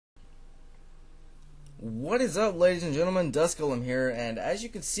What is up, ladies and gentlemen? Duskullum here, and as you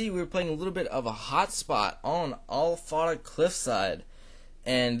can see, we're playing a little bit of a hotspot on Alfada Cliffside.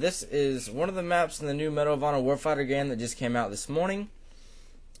 And this is one of the maps in the new Medal of Honor Warfighter game that just came out this morning.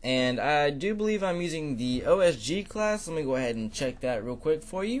 And I do believe I'm using the OSG class. Let me go ahead and check that real quick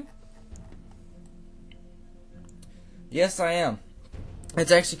for you. Yes, I am. It's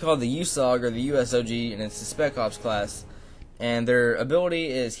actually called the USOG, or the USOG, and it's the Spec Ops class. And their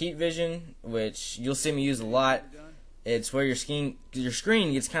ability is heat vision, which you'll see me use a lot. It's where your screen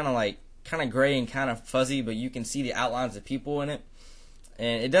gets kind of gray and kind of fuzzy, but you can see the outlines of people in it.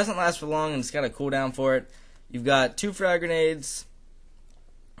 And it doesn't last for long, and it's got a cooldown for it. You've got 2 frag grenades.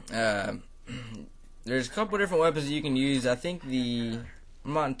 There's a couple different weapons that you can use. I think I'm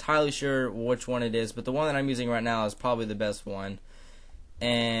not entirely sure which one it is, but the one that I'm using right now is probably the best one.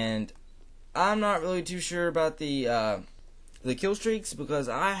 And I'm not really too sure about the kill streaks because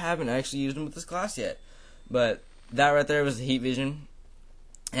I haven't actually used them with this class yet. But that right there was the heat vision.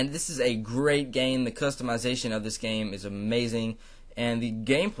 And this is a great game. The customization of this game is amazing. And the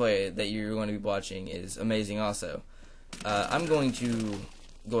gameplay that you're going to be watching is amazing also. I'm going to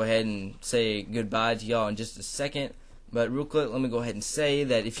go ahead and say goodbye to y'all in just a second. But real quick, let me go ahead and say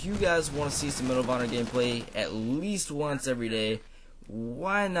that if you guys want to see some Medal of Honor gameplay at least once every day,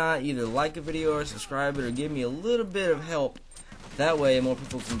 why not either like a video or subscribe it or give me a little bit of help. That way more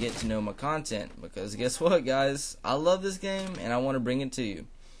people can get to know my content, because guess what, guys, I love this game and I want to bring it to you.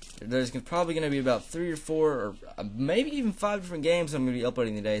 There's probably going to be about 3 or 4 or maybe even 5 different games I'm going to be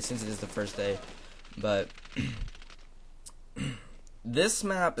uploading today, since it is the first day. But this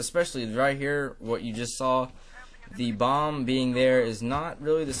map, especially right here, what you just saw, the bomb being there is not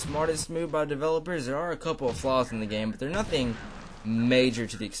really the smartest move by developers. There are a couple of flaws in the game, but they're nothing major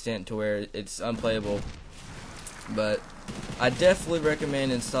to the extent to where it's unplayable. But I definitely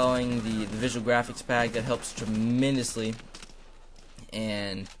recommend installing the visual graphics pack. That helps tremendously.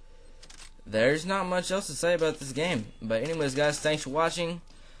 And there's not much else to say about this game. But anyways, guys, thanks for watching.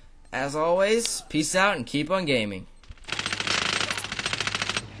 As always, peace out and keep on gaming.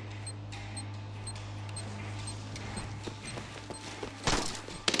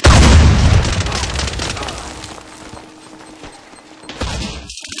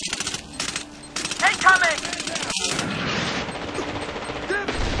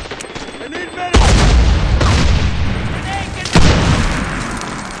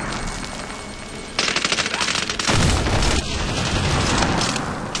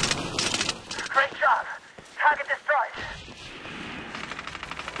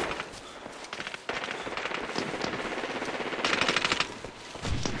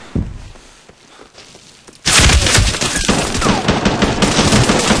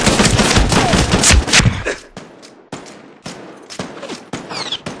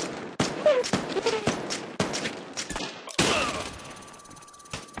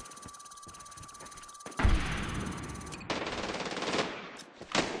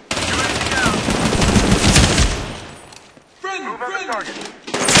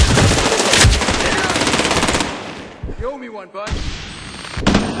 You owe me one, bud.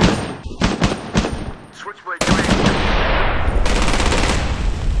 Switchblade grenade!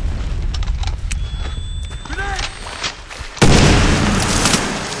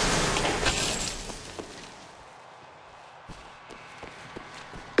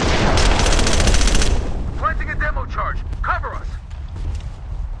 Planting a demo charge. Cover us.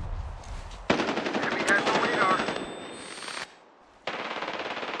 Enemy has the radar.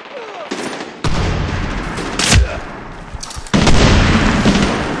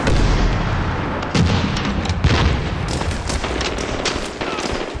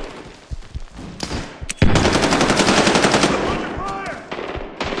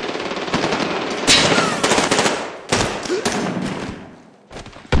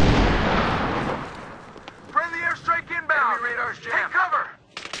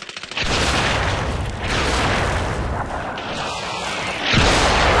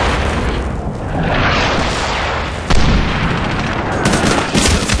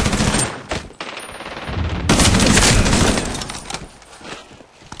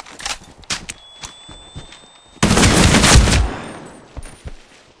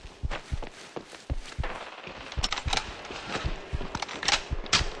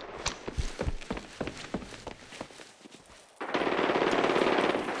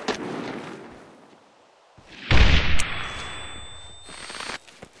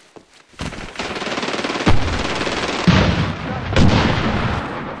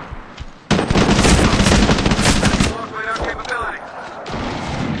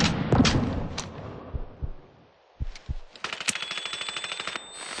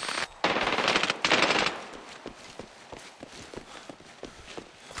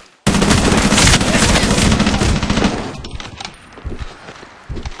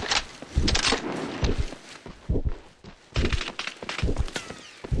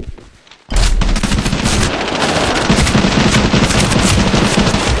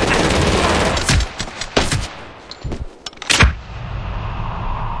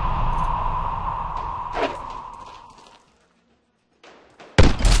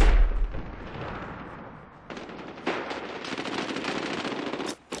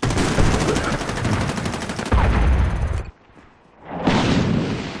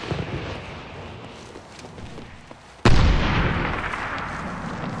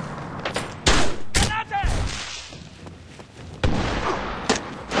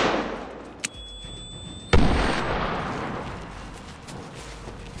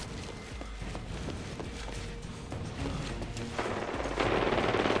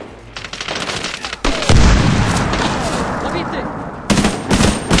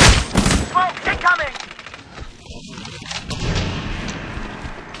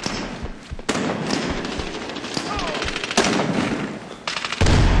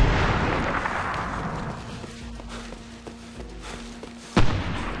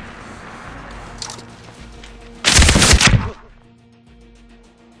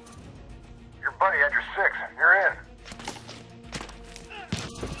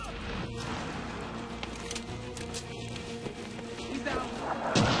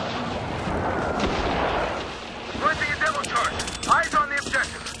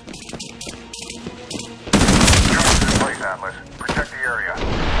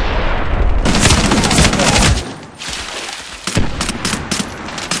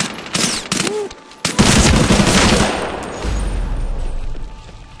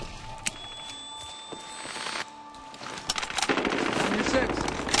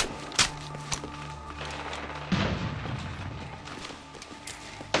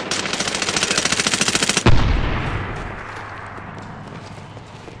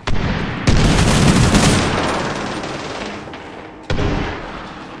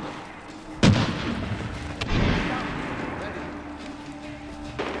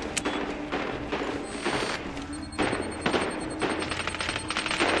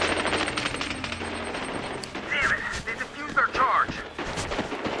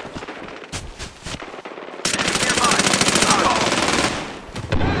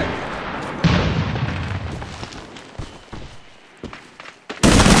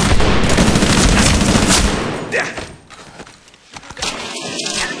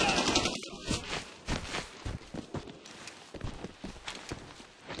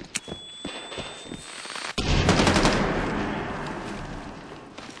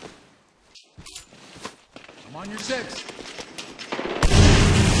 6.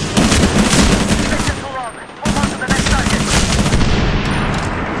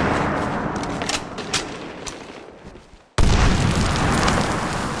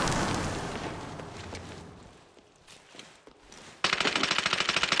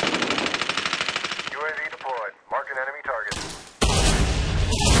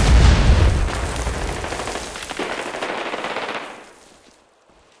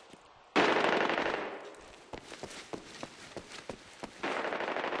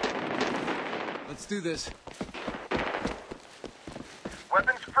 Let's do this.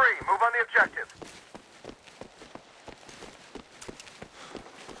 Weapons free. Move on the objective.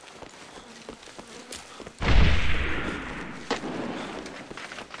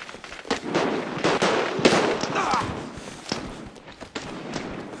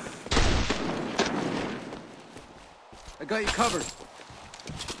 I got you covered.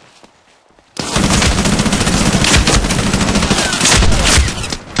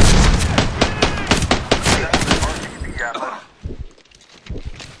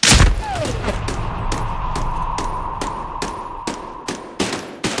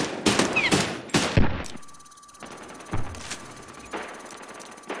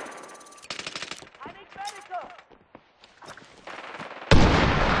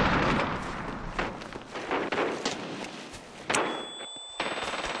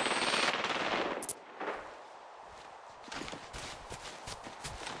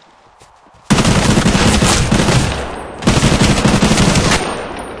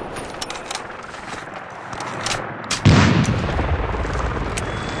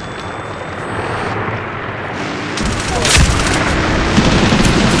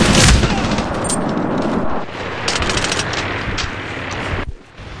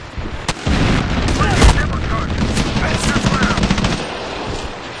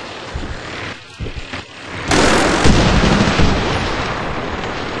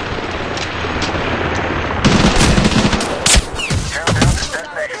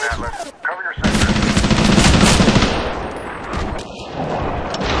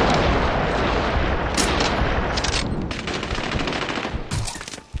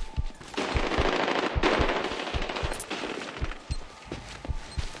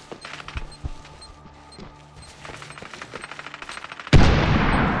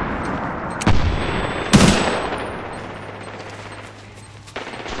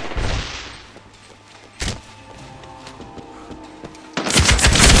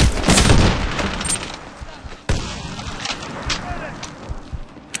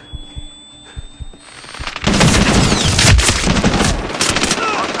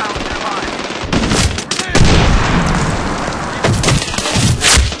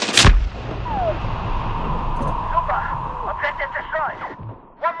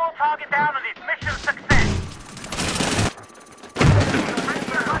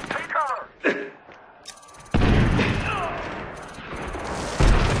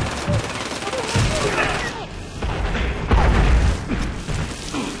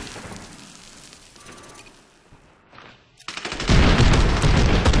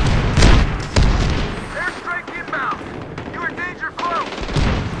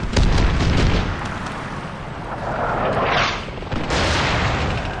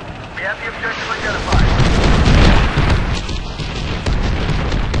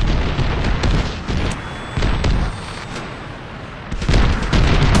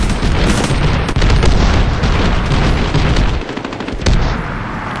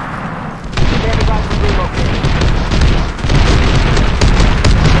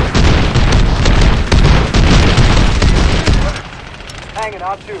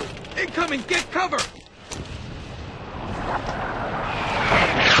 Incoming! Get cover!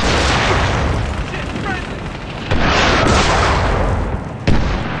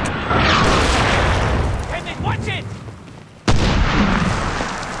 Watch it!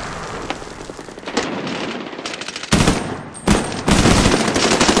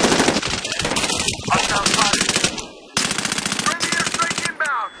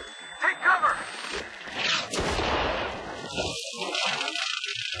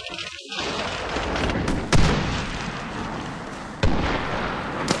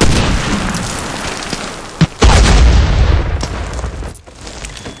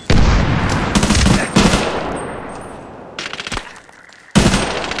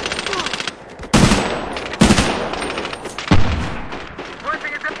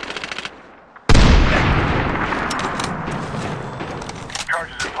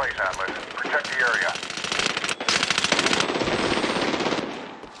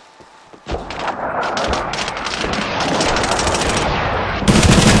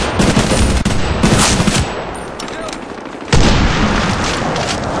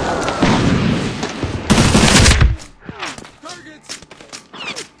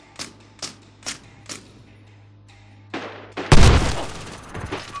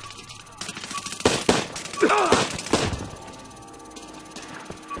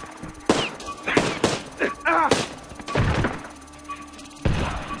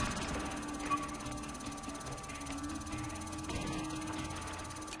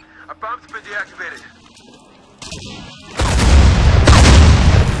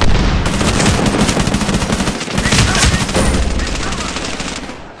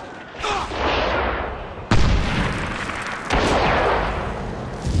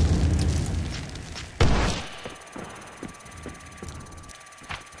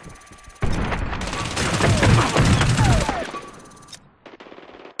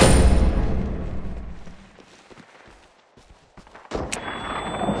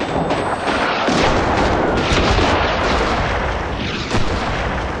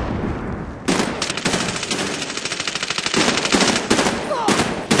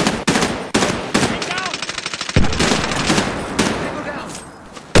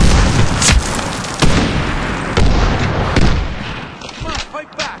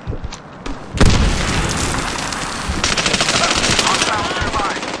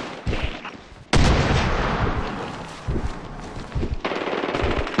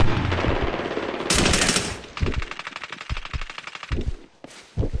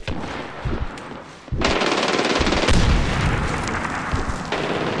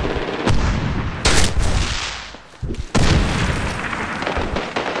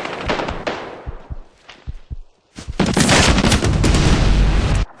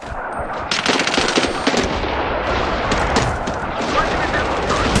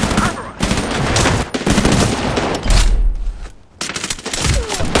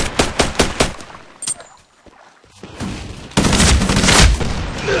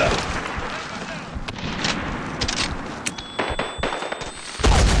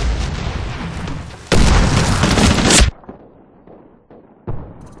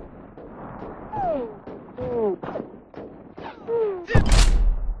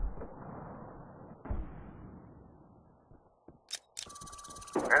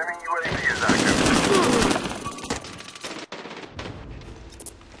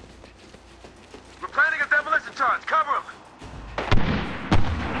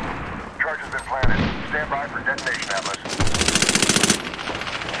 Stand by for detonation, Atlas.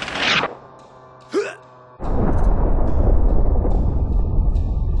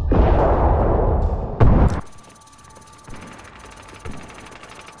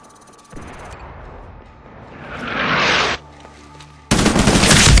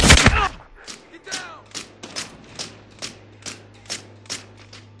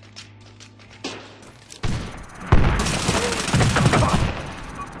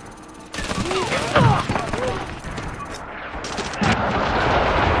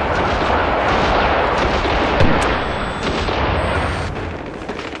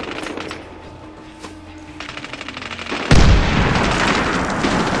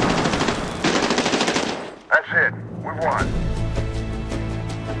 That's it. We've won.